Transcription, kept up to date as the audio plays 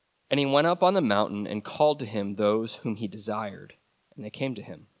And he went up on the mountain and called to him those whom he desired, and they came to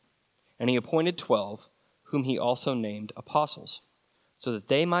him. And he appointed 12, whom he also named apostles, so that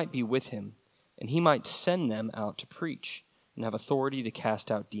they might be with him, and he might send them out to preach, and have authority to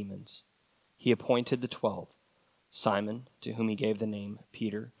cast out demons. He appointed the 12, Simon, to whom he gave the name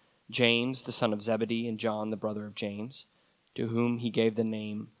Peter, James, the son of Zebedee, and John, the brother of James, to whom he gave the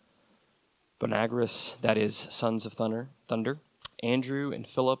name Boanerges, that is, sons of thunder, Andrew and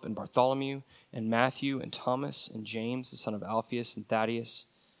Philip and Bartholomew and Matthew and Thomas and James, the son of Alphaeus and Thaddeus,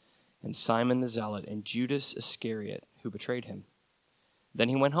 and Simon the Zealot and Judas Iscariot, who betrayed him. Then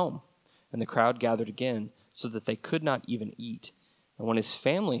he went home, and the crowd gathered again, so that they could not even eat. And when his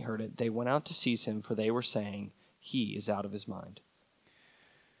family heard it, they went out to seize him, for they were saying, "He is out of his mind."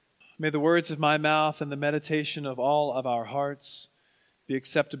 May the words of my mouth and the meditation of all of our hearts be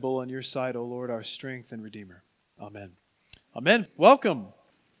acceptable in your sight, O Lord, our strength and Redeemer. Amen. Amen. Welcome.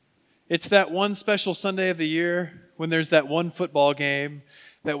 It's that one special Sunday of the year when there's that one football game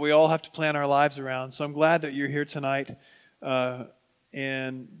that we all have to plan our lives around. So I'm glad that you're here tonight.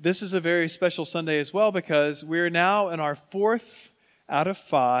 And this is a very special Sunday as well because we're now in our 4th out of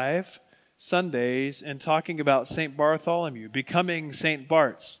 5 Sundays and talking about St. Bartholomew, becoming St.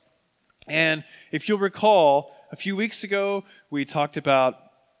 Bart's. And if you'll recall, a few weeks ago we talked about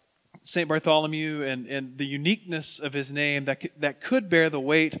St. Bartholomew and the uniqueness of his name that could bear the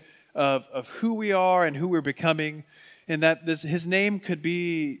weight of who we are and who we're becoming, and that his name could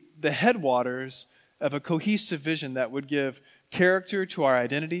be the headwaters of a cohesive vision that would give character to our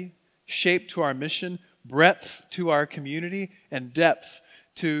identity, shape to our mission, breadth to our community, and depth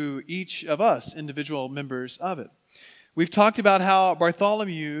to each of us, individual members of it. We've talked about how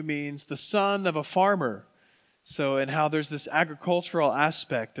Bartholomew means the son of a farmer. And how there's this agricultural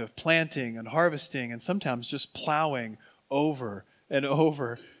aspect of planting and harvesting and sometimes just plowing over and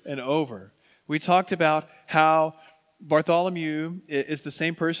over and over. We talked about how Bartholomew is the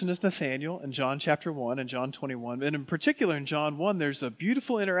same person as Nathanael in John chapter 1 and John 21. And in particular in John 1, there's a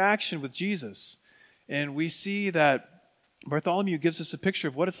beautiful interaction with Jesus. And we see that Bartholomew gives us a picture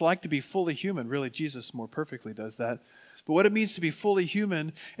of what it's like to be fully human. Really, Jesus more perfectly does that. But what it means to be fully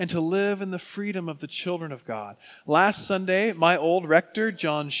human and to live in the freedom of the children of God. Last Sunday, my old rector,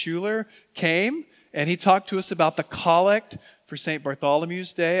 John Schuler, came and he talked to us about the collect for St.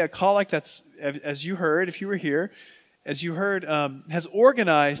 Bartholomew's Day, a collect that's, as you heard, if you were here, as you heard, has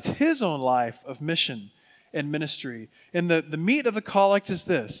organized his own life of mission and ministry. And the meat of the collect is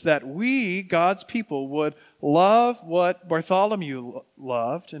this, that we, God's people, would love what Bartholomew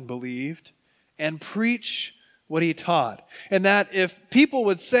loved and believed and preach what he taught. And that if people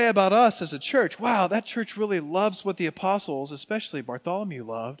would say about us as a church, wow, that church really loves what the apostles, especially Bartholomew,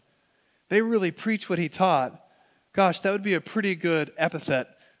 loved, they really preach what he taught, gosh, that would be a pretty good epithet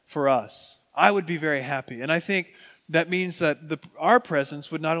for us. I would be very happy. And I think that means that our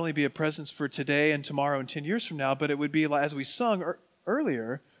presence would not only be a presence for today and tomorrow and 10 years from now, but it would be, as we sung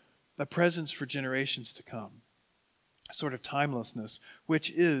earlier, a presence for generations to come. A sort of timelessness, which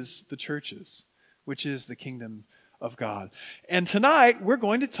is the church's, which is the kingdom of God. And tonight, we're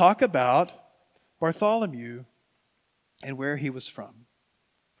going to talk about Bartholomew and where he was from.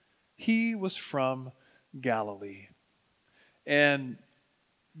 He was from Galilee. And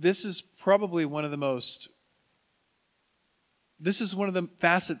this is probably one of the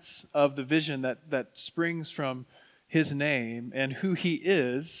facets of the vision that springs from his name and who he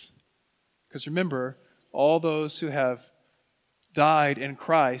is. Because remember, all those who have died in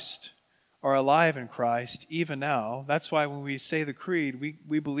Christ are alive in Christ even now. That's why when we say the creed,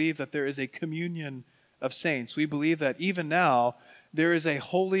 we believe that there is a communion of saints. We believe that even now there is a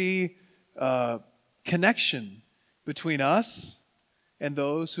holy connection between us and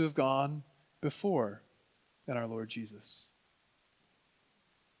those who have gone before in our Lord Jesus.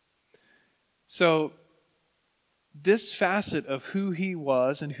 So this facet of who he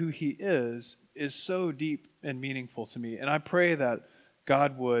was and who he is so deep and meaningful to me. And I pray that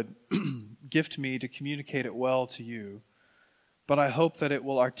God would gift me to communicate it well to you. But I hope that it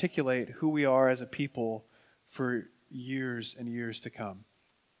will articulate who we are as a people for years and years to come.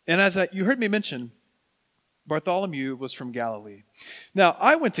 And as you heard me mention, Bartholomew was from Galilee. Now,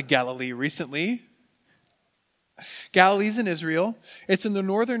 I went to Galilee recently. Galilee's in Israel. It's in the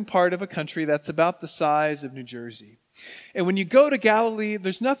northern part of a country that's about the size of New Jersey. And when you go to Galilee,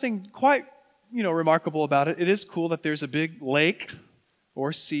 there's nothing quite, remarkable about it. It is cool that there's a big lake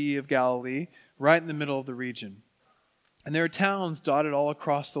or Sea of Galilee right in the middle of the region. And there are towns dotted all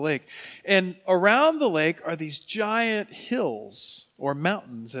across the lake. And around the lake are these giant hills or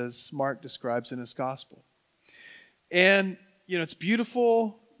mountains, as Mark describes in his gospel. And, it's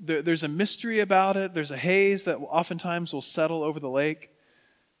beautiful. There's a mystery about it. There's a haze that oftentimes will settle over the lake.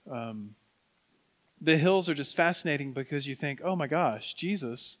 The hills are just fascinating because you think, oh my gosh,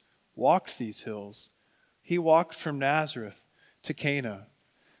 Jesus walked these hills. He walked from Nazareth to Cana,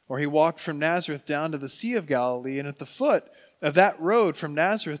 or he walked from Nazareth down to the Sea of Galilee, and at the foot of that road from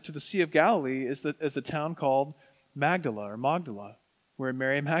Nazareth to the Sea of Galilee is a town called Magdala, where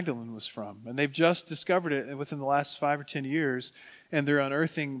Mary Magdalene was from. And they've just discovered it within the last 5 or 10 years, and they're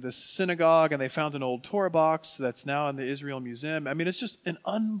unearthing this synagogue, and they found an old Torah box that's now in the Israel Museum. I mean, it's just an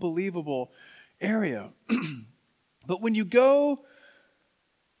unbelievable area. But when you go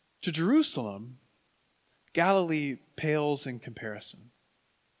to Jerusalem, Galilee pales in comparison.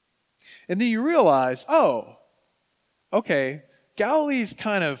 And then you realize, oh, okay, Galilee's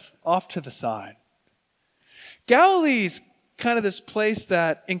kind of off to the side. Galilee's kind of this place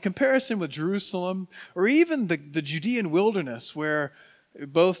that, in comparison with Jerusalem, or even the Judean wilderness, where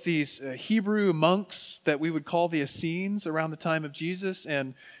both these Hebrew monks that we would call the Essenes around the time of Jesus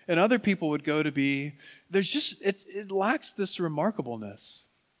and other people would go to be, there's just, it lacks this remarkableness.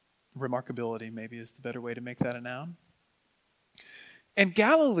 Remarkability maybe is the better way to make that a noun. And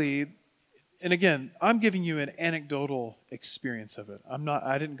Galilee, and again, I'm giving you an anecdotal experience of it.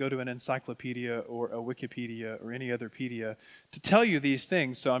 I didn't go to an encyclopedia or a Wikipedia or any other pedia to tell you these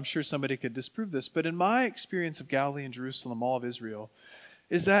things, so I'm sure somebody could disprove this. But in my experience of Galilee and Jerusalem, all of Israel,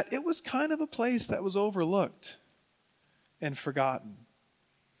 is that it was kind of a place that was overlooked and forgotten.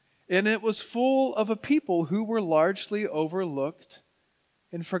 And it was full of a people who were largely overlooked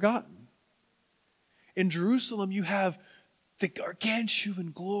and forgotten. In Jerusalem, you have the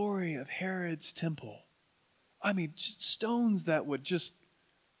gargantuan glory of Herod's temple. I mean, just stones that would just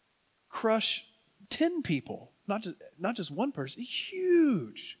crush 10 people, not just one person,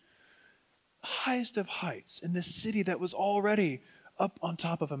 huge, highest of heights in this city that was already up on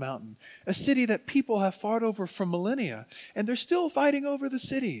top of a mountain, a city that people have fought over for millennia, and they're still fighting over the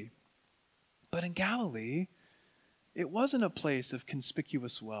city. But in Galilee, it wasn't a place of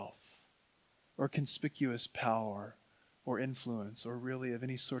conspicuous wealth or conspicuous power or influence, or really of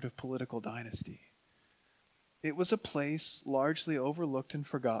any sort of political dynasty. It was a place largely overlooked and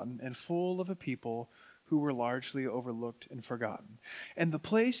forgotten, and full of a people who were largely overlooked and forgotten. And the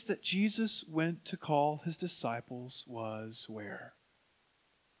place that Jesus went to call his disciples was where?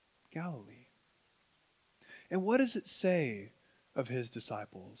 Galilee. And what does it say of his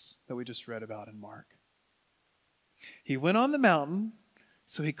disciples that we just read about in Mark? He went on the mountain,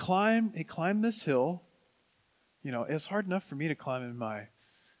 so he climbed this hill. You know, it's hard enough for me to climb in my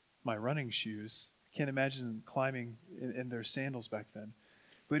running shoes. Can't imagine climbing in their sandals back then.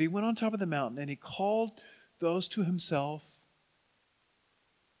 But he went on top of the mountain and he called those to himself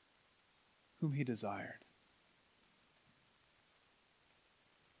whom he desired.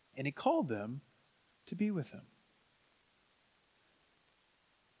 And he called them to be with him.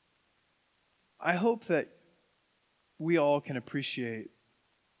 I hope that we all can appreciate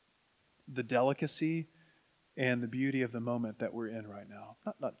the delicacy and the beauty of the moment that we're in right now.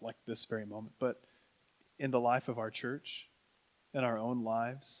 Not like this very moment, but in the life of our church, in our own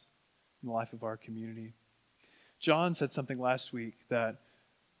lives, in the life of our community. John said something last week that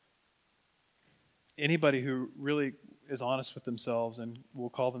anybody who really is honest with themselves and will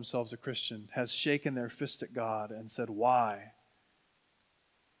call themselves a Christian has shaken their fist at God and said, why?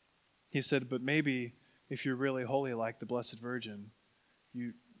 He said, but maybe if you're really holy like the Blessed Virgin,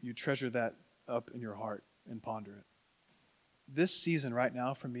 you treasure that up in your heart and ponder it. This season right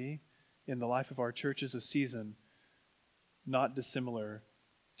now for me in the life of our church is a season not dissimilar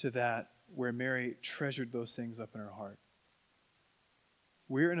to that where Mary treasured those things up in her heart.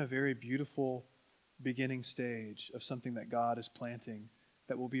 We're in a very beautiful beginning stage of something that God is planting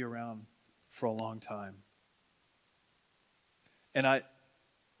that will be around for a long time. And I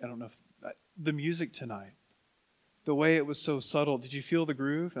don't know if the music tonight, the way it was so subtle. Did you feel the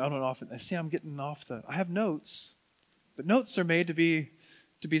groove? I don't know. I see I'm getting off I have notes, but notes are made to be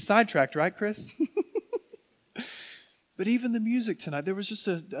sidetracked, right, Chris? But even the music tonight, there was just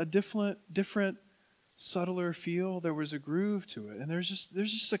a different, subtler feel. There was a groove to it, and there's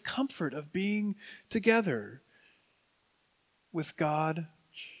just a comfort of being together with God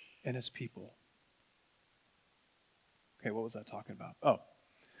and His people. Okay, what was I talking about? Oh,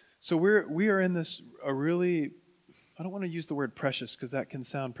 so we are in this a really, I don't want to use the word precious because that can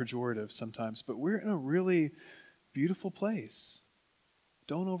sound pejorative sometimes, but we're in a really beautiful place.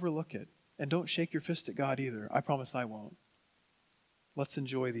 Don't overlook it. And don't shake your fist at God either. I promise I won't. Let's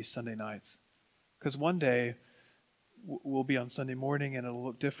enjoy these Sunday nights. Because one day we'll be on Sunday morning and it'll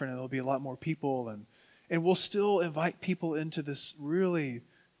look different and there'll be a lot more people and we'll still invite people into this really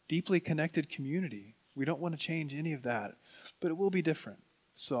deeply connected community. We don't want to change any of that, but it will be different.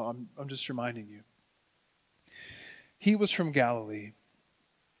 So I'm just reminding you. He was from Galilee.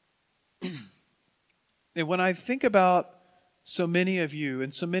 And when I think about so many of you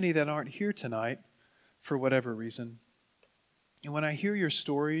and so many that aren't here tonight for whatever reason, and when I hear your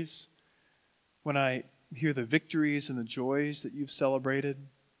stories, when I hear the victories and the joys that you've celebrated,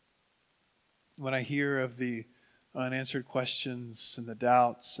 when I hear of the unanswered questions and the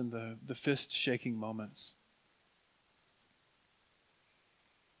doubts and the fist-shaking moments,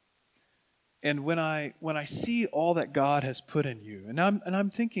 and when I see all that God has put in you, and I'm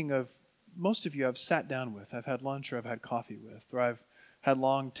thinking of most of you I've sat down with, I've had lunch or I've had coffee with, or I've had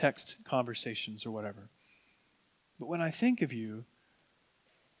long text conversations or whatever. But when I think of you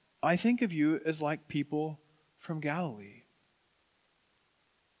as like people from Galilee.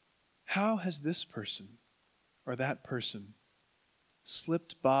 How has this person or that person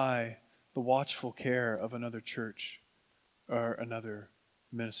slipped by the watchful care of another church or another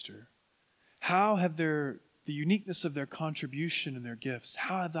minister? How have the uniqueness of their contribution and their gifts,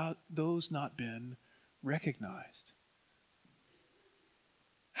 how have those not been recognized?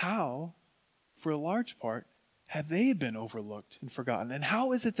 How, for a large part, have they been overlooked and forgotten? And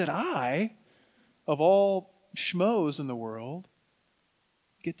how is it that I, of all schmoes in the world,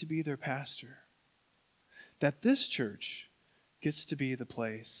 get to be their pastor? That this church gets to be the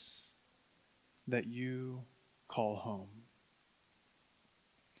place that you call home.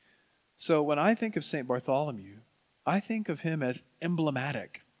 So when I think of St. Bartholomew, I think of him as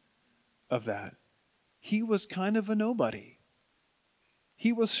emblematic of that. He was kind of a nobody.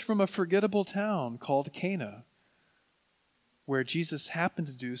 He was from a forgettable town called Cana, where Jesus happened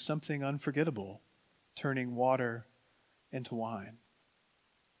to do something unforgettable, turning water into wine.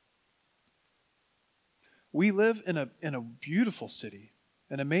 We live in a beautiful city,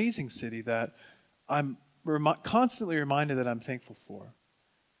 an amazing city that I'm constantly reminded that I'm thankful for.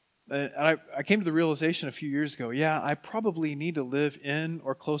 I came to the realization a few years ago, I probably need to live in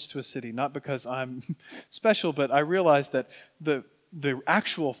or close to a city, not because I'm special, but I realized that the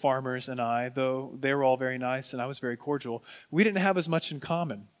actual farmers and I, though they were all very nice and I was very cordial, we didn't have as much in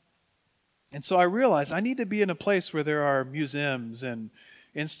common. And so I realized I need to be in a place where there are museums and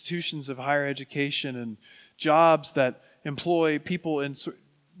institutions of higher education and jobs that employ people in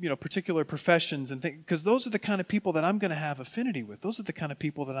particular professions, and because those are the kind of people that I'm going to have affinity with. Those are the kind of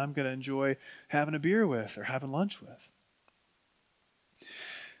people that I'm going to enjoy having a beer with or having lunch with.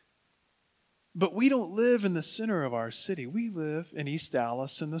 But we don't live in the center of our city. We live in East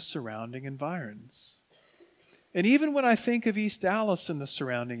Dallas and the surrounding environs. And even when I think of East Dallas and the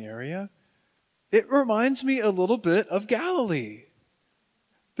surrounding area, it reminds me a little bit of Galilee.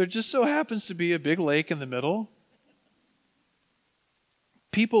 There just so happens to be a big lake in the middle.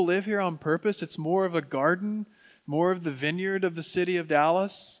 People live here on purpose. It's more of a garden, more of the vineyard of the city of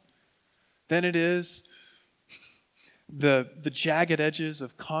Dallas than it is the jagged edges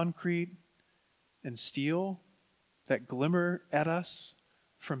of concrete and steel that glimmer at us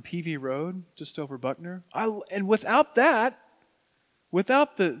from Peavey Road just over Buckner. And without that,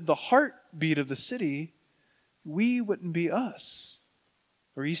 without the heartbeat of the city, we wouldn't be us.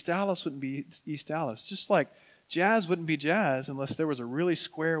 Or East Dallas wouldn't be East Dallas. Just like jazz wouldn't be jazz unless there was a really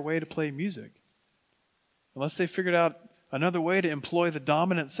square way to play music. Unless they figured out another way to employ the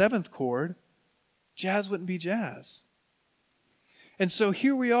dominant seventh chord, jazz wouldn't be jazz. And so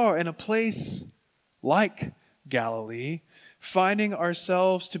here we are in a place like Galilee, finding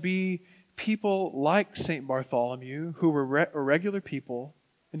ourselves to be people like St. Bartholomew, who were regular people.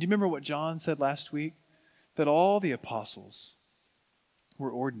 And do you remember what John said last week? That all the apostles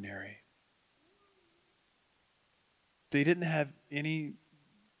were ordinary. They didn't have any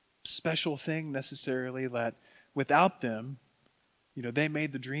special thing necessarily that without them, they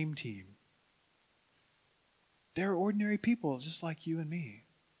made the dream team. They're ordinary people just like you and me.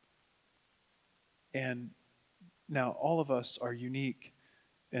 And now all of us are unique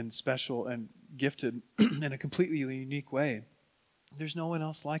and special and gifted in a completely unique way. There's no one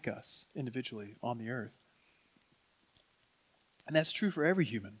else like us individually on the earth. And that's true for every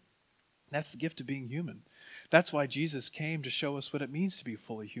human. That's the gift of being human. That's why Jesus came to show us what it means to be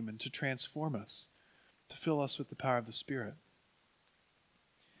fully human, to transform us, to fill us with the power of the Spirit.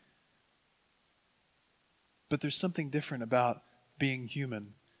 But there's something different about being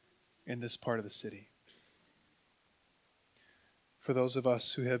human in this part of the city. For those of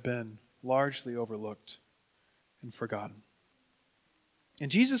us who have been largely overlooked and forgotten.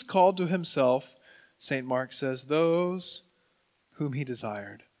 And Jesus called to himself, St. Mark says, those whom he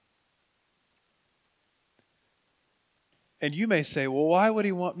desired. And you may say, well, why would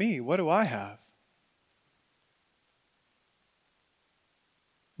he want me? What do I have?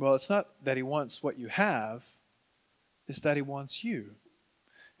 Well, it's not that he wants what you have. It's that he wants you.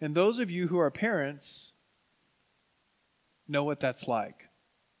 And those of you who are parents know what that's like.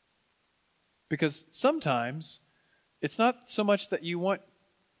 Because sometimes it's not so much that you want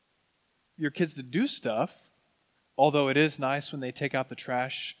your kids to do stuff, although it is nice when they take out the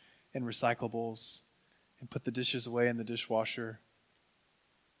trash and recyclables and put the dishes away in the dishwasher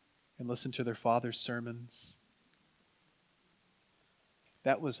and listen to their father's sermons.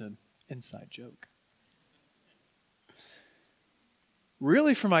 That was an inside joke.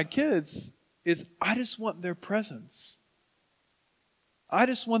 Really, for my kids, is I just want their presence. I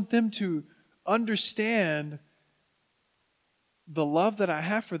just want them to understand the love that I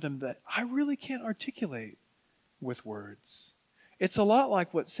have for them that I really can't articulate with words. It's a lot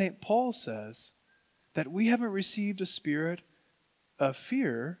like what St. Paul says, that we haven't received a spirit of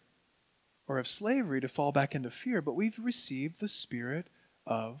fear or of slavery to fall back into fear, but we've received the spirit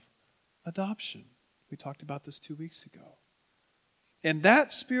of adoption. We talked about this 2 weeks ago. And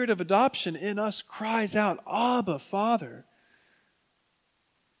that spirit of adoption in us cries out, Abba, Father.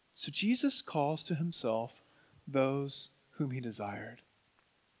 So Jesus calls to himself those whom he desired.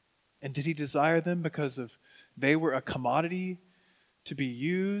 And did he desire them because of they were a commodity to be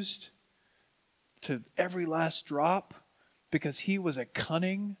used to every last drop? Because he was a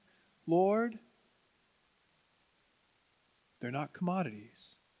cunning Lord? They're not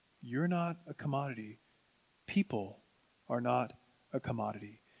commodities. You're not a commodity. People are not a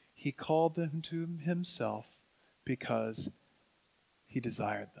commodity. He called them to himself because he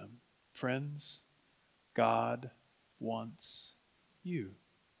desired them. Friends, God wants you.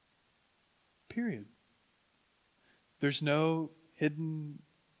 Period. There's no hidden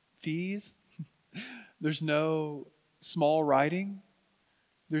fees. There's no small writing.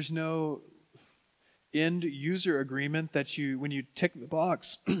 There's no end user agreement that you, when you tick the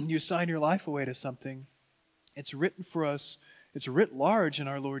box, you sign your life away to something. It's written for us. It's writ large in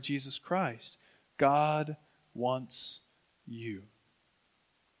our Lord Jesus Christ. God wants you.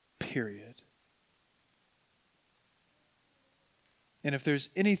 Period. And if there's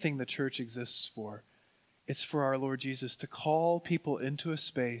anything the church exists for, it's for our Lord Jesus to call people into a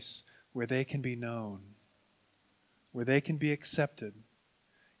space where they can be known, where they can be accepted.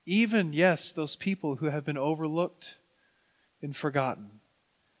 Even, yes, those people who have been overlooked and forgotten,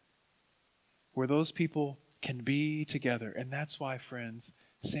 where those people can be together. And that's why, friends,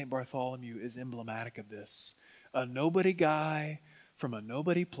 St. Bartholomew is emblematic of this. A nobody guy from a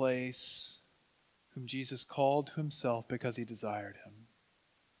nobody place whom Jesus called to himself because he desired him.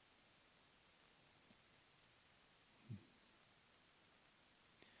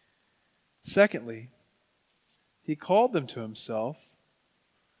 Secondly, he called them to himself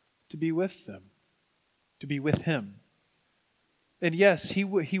to be with them, to be with him. And yes, he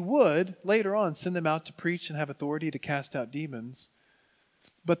would later on send them out to preach and have authority to cast out demons.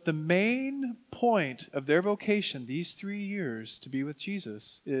 But the main point of their vocation these 3 years to be with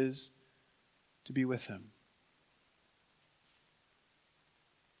Jesus is to be with him.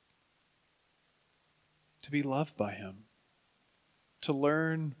 To be loved by him. To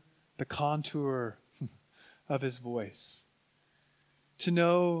learn the contour of his voice. To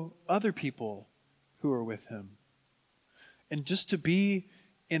know other people who are with him. And just to be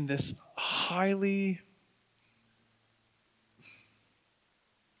in this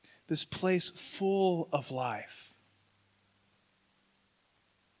this place full of life.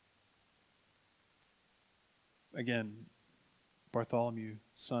 Again, Bartholomew,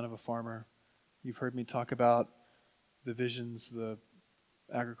 son of a farmer. You've heard me talk about the visions, the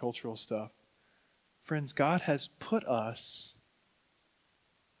agricultural stuff. Friends, God has put us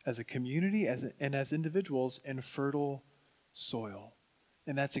as a community and as individuals in fertile soil.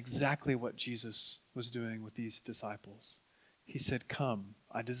 And that's exactly what Jesus was doing with these disciples. He said, come,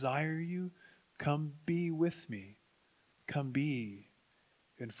 I desire you. Come be with me. Come be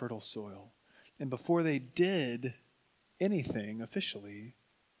in fertile soil. And before they did anything officially,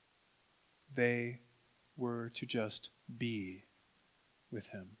 they were to just be with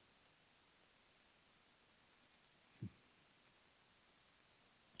him.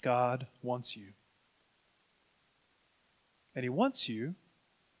 God wants you. And he wants you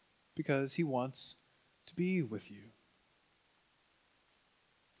because he wants to be with you.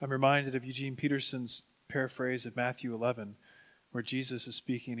 I'm reminded of Eugene Peterson's paraphrase of Matthew 11, where Jesus is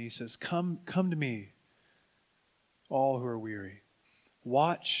speaking and he says, come to me, all who are weary.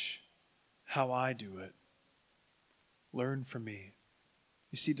 Watch how I do it. Learn from me.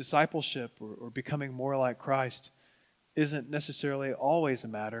 You see, discipleship or becoming more like Christ isn't necessarily always a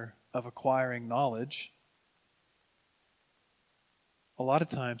matter of acquiring knowledge. A lot of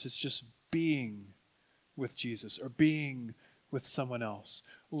times it's just being with Jesus or being with someone else,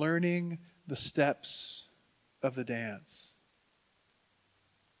 learning the steps of the dance,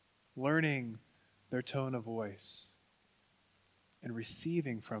 learning their tone of voice, and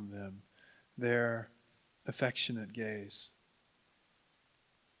receiving from them their affectionate gaze.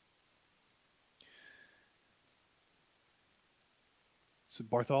 So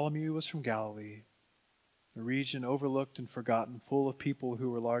Bartholomew was from Galilee, a region overlooked and forgotten, full of people who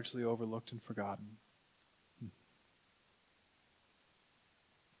were largely overlooked and forgotten.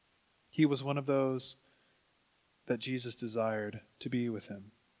 He was one of those that Jesus desired to be with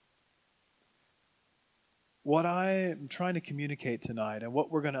him. What I am trying to communicate tonight and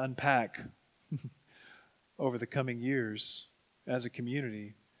what we're going to unpack over the coming years as a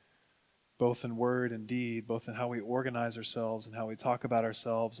community, both in word and deed, both in how we organize ourselves and how we talk about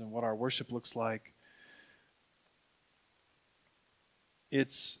ourselves and what our worship looks like,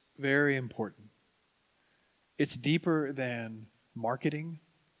 it's very important. It's deeper than marketing,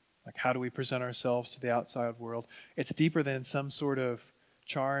 like how do we present ourselves to the outside world. It's deeper than some sort of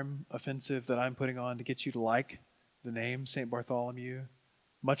charm offensive that I'm putting on to get you to like the name St. Bartholomew,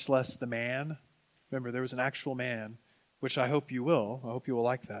 much less the man. Remember, there was an actual man, which I hope you will. I hope you will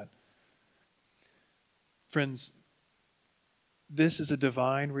like that. Friends, this is a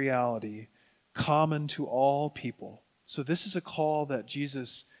divine reality common to all people. So this is a call that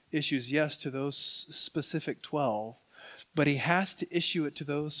Jesus issues, yes, to those specific 12, but he has to issue it to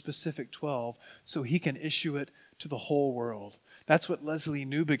those specific 12 so he can issue it to the whole world. That's what Leslie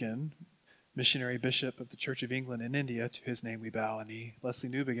Newbigin, missionary bishop of the Church of England in India, to his name we bow a knee, Leslie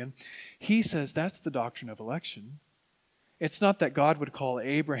Newbigin, he says that's the doctrine of election. It's not that God would call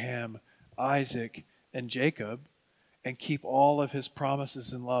Abraham, Isaac, and Jacob and keep all of his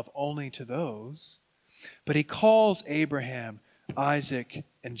promises and love only to those, but he calls Abraham, Isaac,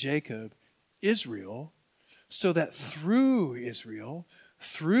 and Jacob Israel, so that through Israel,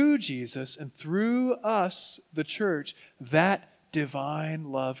 through Jesus, and through us, the church, that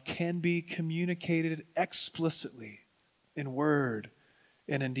divine love can be communicated explicitly in word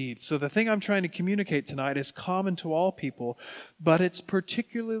and in deed. So the thing I'm trying to communicate tonight is common to all people, but it's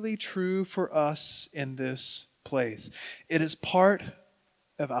particularly true for us in this place. It is part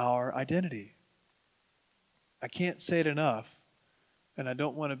of our identity. I can't say it enough, and I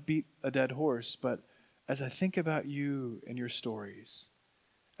don't want to beat a dead horse, but as I think about you and your stories,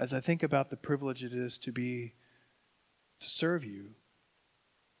 as I think about the privilege it is to serve you,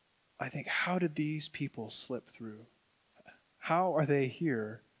 I think, how did these people slip through? How are they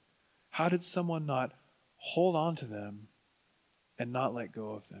here? How did someone not hold on to them and not let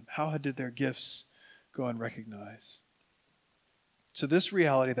go of them? How did their gifts go unrecognized? So this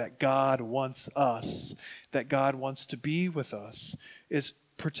reality that God wants us, that God wants to be with us, is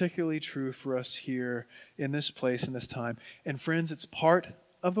particularly true for us here in this place, in this time. And friends, it's part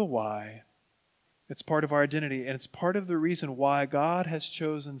of the why. It's part of our identity, and it's part of the reason why God has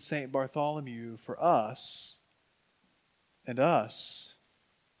chosen St. Bartholomew for us, and us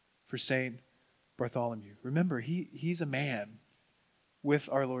for St. Bartholomew. Remember, he's a man with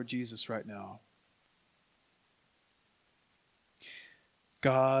our Lord Jesus right now.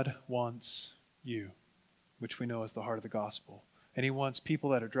 God wants you, which we know is the heart of the gospel. And he wants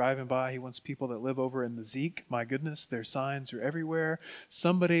people that are driving by. He wants people that live over in the Zeke. My goodness, their signs are everywhere.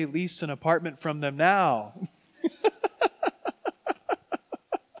 Somebody lease an apartment from them now.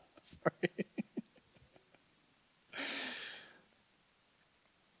 Sorry.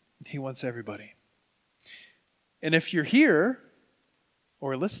 He wants everybody. And if you're here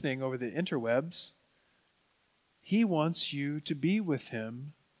or listening over the interwebs, he wants you to be with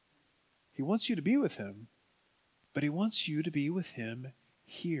him. He wants you to be with him, but he wants you to be with him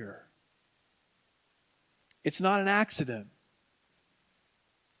here. It's not an accident.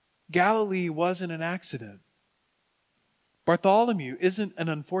 Galilee wasn't an accident. Bartholomew isn't an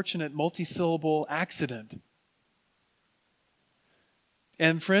unfortunate multisyllable accident.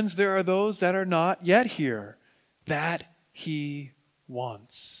 And friends, there are those that are not yet here that he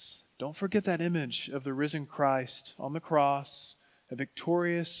wants. Don't forget that image of the risen Christ on the cross. A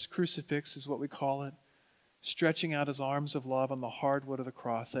victorious crucifix is what we call it, stretching out his arms of love on the hardwood of the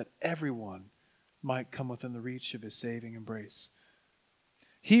cross that everyone might come within the reach of his saving embrace.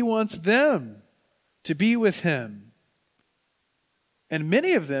 He wants them to be with him. And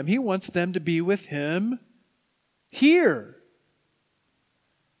many of them, he wants them to be with him here.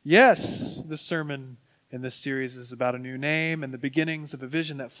 Yes, this sermon in this series is about a new name and the beginnings of a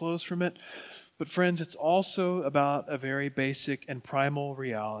vision that flows from it. But friends, it's also about a very basic and primal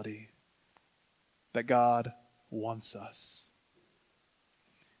reality that God wants us.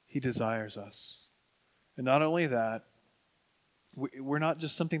 He desires us. And not only that, we're not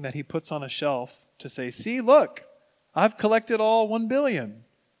just something that he puts on a shelf to say, see, look, I've collected all 1 billion.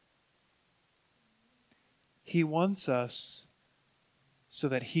 He wants us so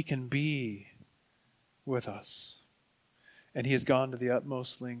that he can be with us. And he has gone to the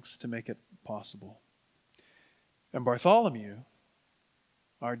utmost lengths to make it possible. And Bartholomew,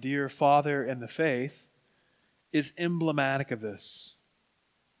 our dear father in the faith, is emblematic of this.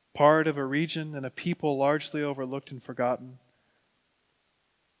 Part of a region and a people largely overlooked and forgotten.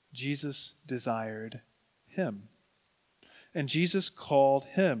 Jesus desired him. And Jesus called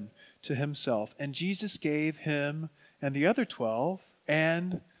him to himself. And Jesus gave him and the other 12,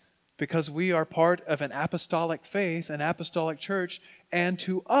 and because we are part of an apostolic faith, an apostolic church, and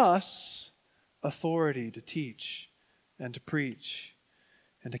to us, authority to teach and to preach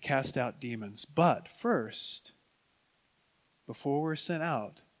and to cast out demons. But first, before we're sent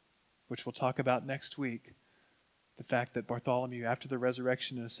out, which we'll talk about next week, the fact that Bartholomew, after the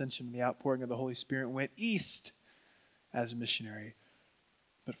resurrection and ascension and the outpouring of the Holy Spirit, went east as a missionary.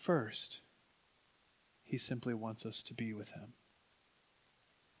 But first, he simply wants us to be with him.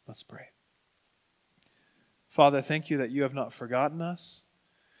 Let's pray. Father, thank you that you have not forgotten us,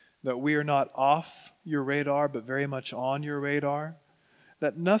 that we are not off your radar, but very much on your radar,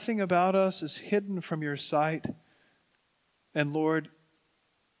 that nothing about us is hidden from your sight. And Lord,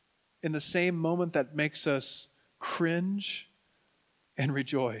 in the same moment that makes us cringe and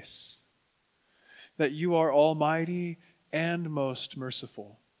rejoice, that you are almighty and most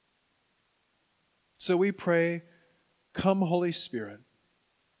merciful. So we pray, come Holy Spirit,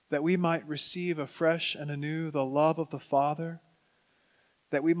 that we might receive afresh and anew the love of the Father,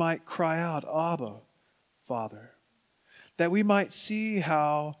 that we might cry out, Abba, Father, that we might see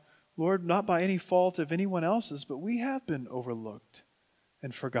how, Lord, not by any fault of anyone else's, but we have been overlooked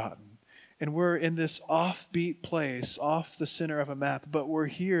and forgotten. And we're in this offbeat place, off the center of a map, but we're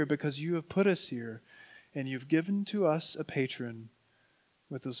here because you have put us here, and you've given to us a patron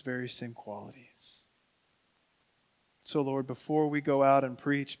with those very same qualities. So, Lord, before we go out and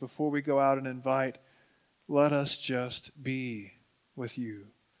preach, before we go out and invite, let us just be with you,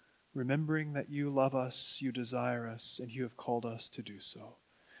 remembering that you love us, you desire us, and you have called us to do so.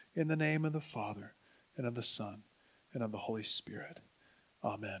 In the name of the Father, and of the Son, and of the Holy Spirit.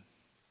 Amen.